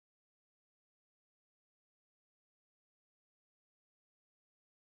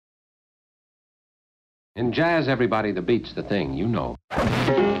In jazz, everybody, the beat's the thing, you know.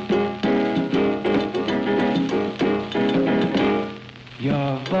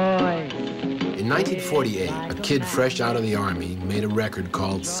 Your voice. In 1948, a kid fresh out of the Army made a record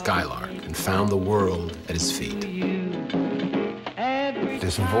called Skylark and found the world at his feet.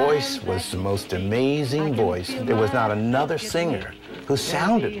 His voice was the most amazing voice. There was not another singer who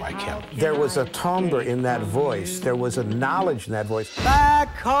sounded like him. There was a timbre in that voice. There was a knowledge in that voice.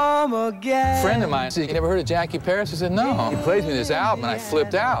 Back home again. A friend of mine said, "You never heard of Jackie Paris?" I said, "No." He played me this album, and I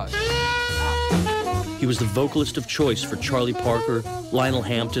flipped out. He was the vocalist of choice for Charlie Parker, Lionel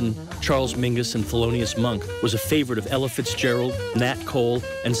Hampton, Charles Mingus, and Thelonious Monk, was a favorite of Ella Fitzgerald, Nat Cole,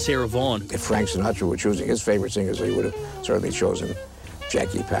 and Sarah Vaughan. If Frank Sinatra were choosing his favorite singers, he would have certainly chosen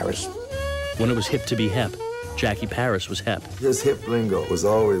Jackie Paris. When it was hip to be hep, Jackie Paris was hep. His hip lingo was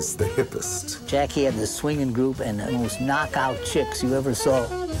always the hippest. Jackie had the swinging group and the most knockout chicks you ever saw.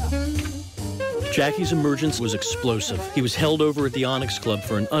 Jackie's emergence was explosive. He was held over at the Onyx Club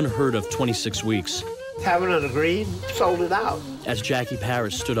for an unheard of 26 weeks. Haven't agreed, sold it out. As Jackie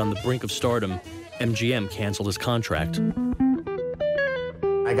Paris stood on the brink of stardom, MGM canceled his contract.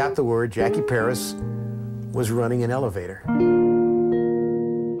 I got the word Jackie Paris was running an elevator.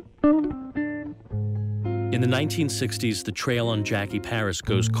 In the 1960s, the trail on Jackie Paris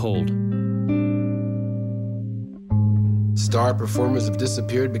goes cold. Star performers have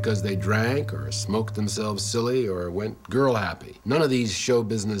disappeared because they drank or smoked themselves silly or went girl happy. None of these show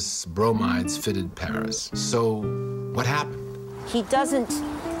business bromides fitted Paris. So what happened? He doesn't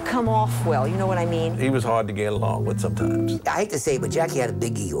come off well, you know what I mean? He was hard to get along with sometimes. I hate to say it, but Jackie had a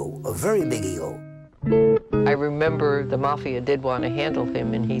big ego, a very big ego. I remember the Mafia did want to handle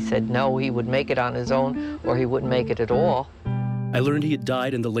him, and he said no, he would make it on his own, or he wouldn't make it at all. I learned he had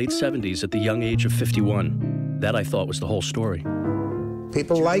died in the late 70s at the young age of 51. That, I thought, was the whole story.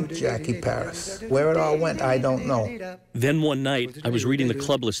 People liked Jackie Paris. Where it all went, I don't know. Then one night, I was reading the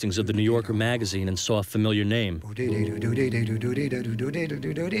club listings of the New Yorker magazine and saw a familiar name.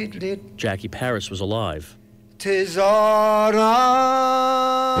 Jackie Paris was alive. 'Tis autumn.